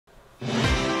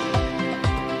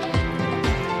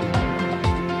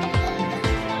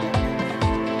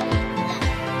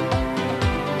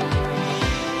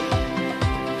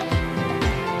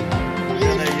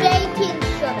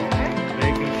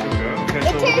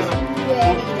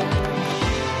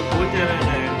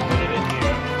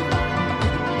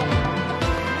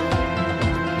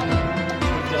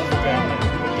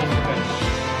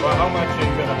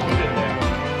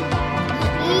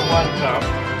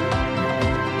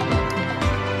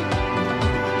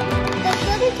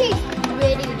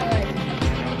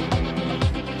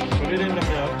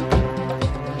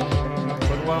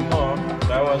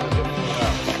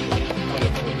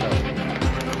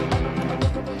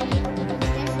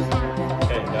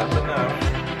That's enough.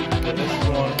 Then the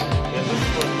spoon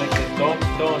make it.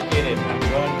 Don't eat it, man.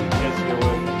 Don't just go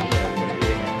away from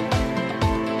here.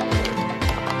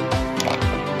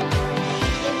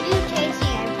 If you taste it,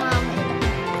 I promise,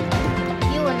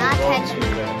 you will not touch me.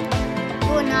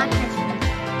 You will not touch me.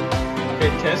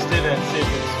 Okay, test it and see if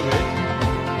it's sweet.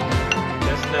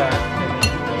 Test that.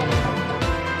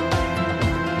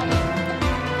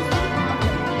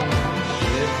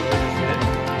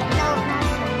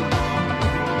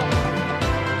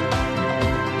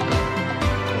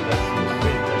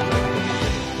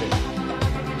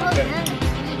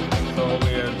 So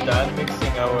we are done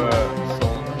mixing our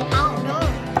salt,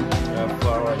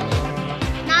 flour.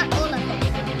 Not all of it.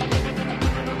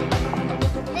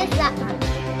 This that much.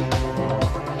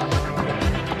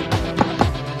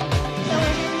 So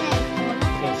we're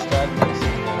Okay, start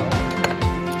mixing now.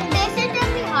 This is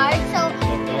gonna be hard, so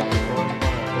And then we're gonna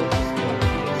focus on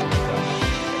this stuff.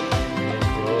 And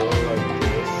go like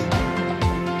this.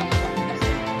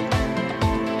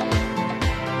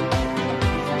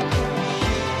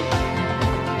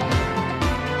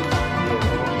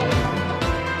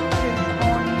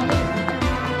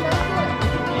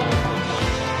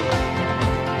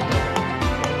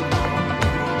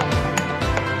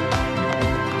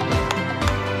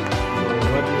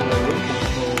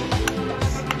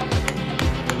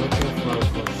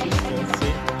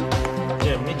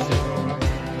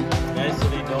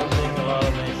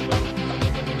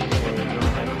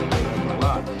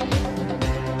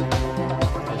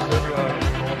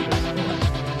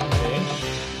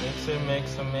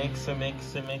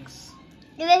 Mix.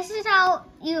 this is how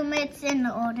you mix in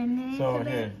the ordinary. So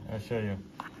here, I'll show you.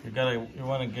 You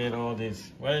want to get all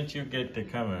these. Why don't you get the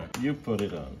camera? You put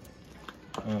it on.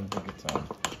 I don't think it's on.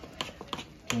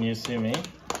 Can you see me?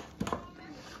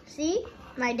 See,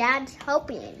 my dad's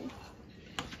helping.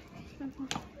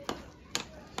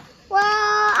 Well,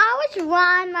 I was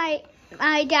wrong.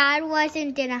 My dad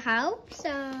wasn't gonna help,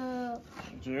 so.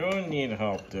 You don't need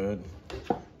help, dude.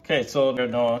 Okay, so they're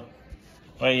not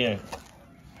right here.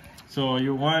 So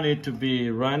you want it to be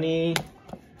runny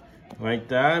like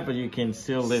that, but you can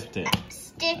still lift it.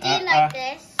 Stick it like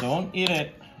this. Don't eat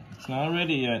it. It's not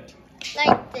ready yet.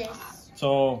 Like this.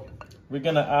 So we're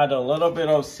gonna add a little bit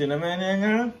of cinnamon in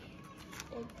here.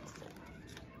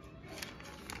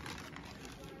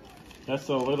 Just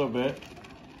a little bit.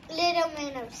 Little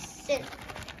bit of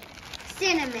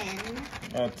cinnamon.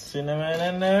 Add cinnamon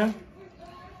in there.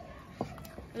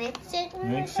 Mix it.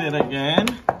 Mix it again.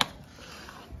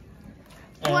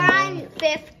 We're on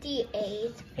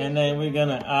 58. And then we're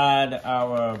gonna add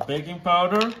our baking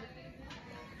powder.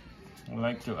 I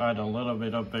like to add a little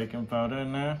bit of baking powder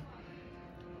in there.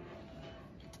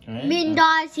 Okay.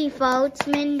 Mandazi, folks.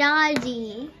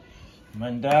 Mandazi.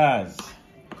 Mandaz.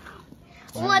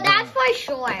 Well, that's for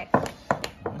short.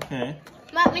 Okay.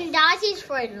 But Mandazi's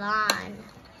for long.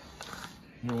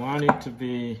 You want it to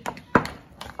be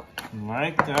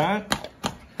like that.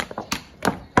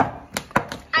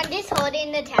 I'm just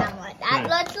holding the camera. That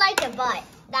looks like a butt.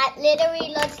 That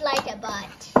literally looks like a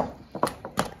butt.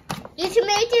 You can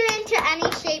make it into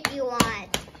any shape you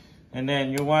want. And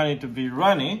then you want it to be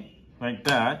runny, like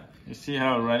that. You see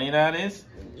how runny that is?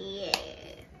 Yeah.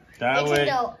 That It way can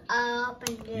go up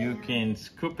and down. you can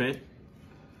scoop it.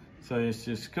 So you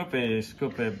scoop it, you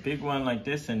scoop a big one like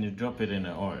this and you drop it in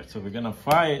the oil. So we're gonna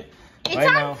fry it It's right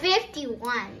on now.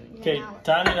 51. Okay, now.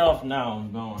 turn it off now.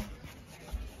 I'm going.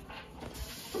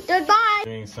 Goodbye.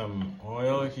 Doing some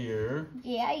oil here.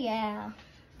 Yeah.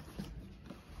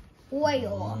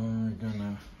 Oil. We're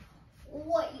gonna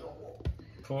Oil.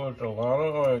 put a lot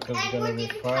of oil because we're gonna be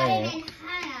cut frying it it. in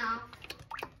half.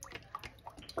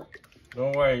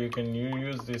 Don't worry, you can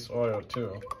use this oil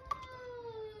too.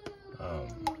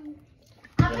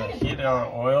 We're gonna heat our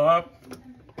oil up.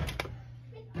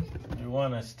 You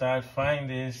wanna start frying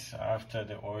this after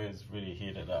the oil is really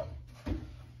heated up.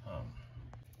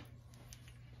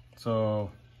 So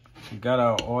we got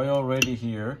our oil ready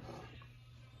here.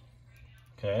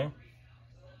 Okay.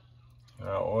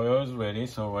 Our oil is ready.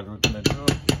 So what we're gonna do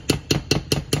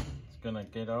is gonna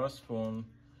get our spoon,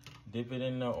 dip it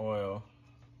in the oil.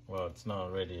 Well, it's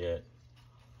not ready yet.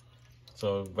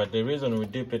 So, but the reason we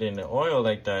dip it in the oil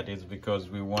like that is because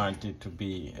we want it to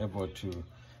be able to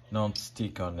not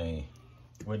stick on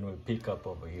when we pick up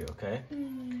over here, okay?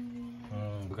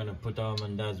 We're gonna put our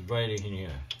mandazi right in here.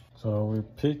 So we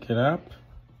pick it up,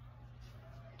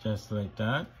 just like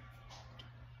that.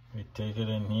 We take it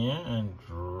in here and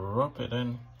drop it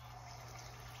in.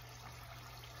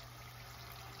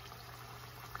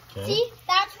 Okay. See,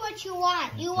 that's what you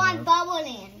want. You want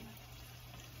bubbling.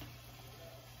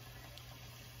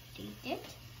 See it?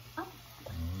 Oh.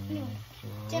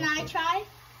 Can I try?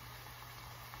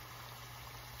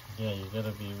 Yeah, you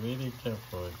gotta be really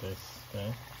careful with this, okay?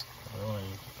 I don't want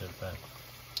you to get that.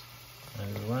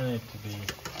 And we want it to be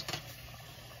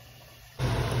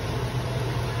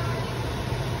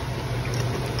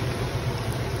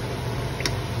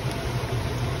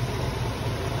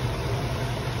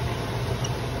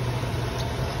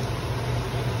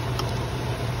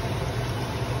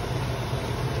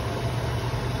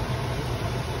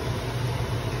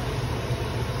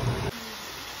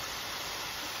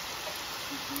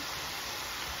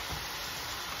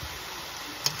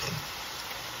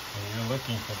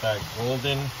looking for that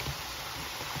golden brown.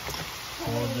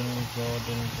 Golden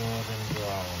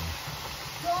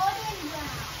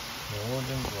brown.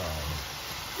 Golden brown.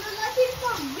 You're looking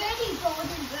for really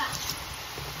golden brown.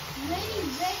 Really.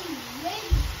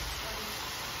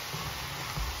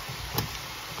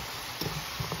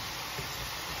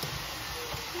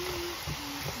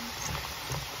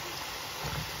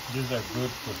 These are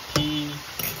good for tea,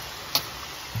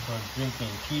 for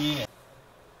drinking tea.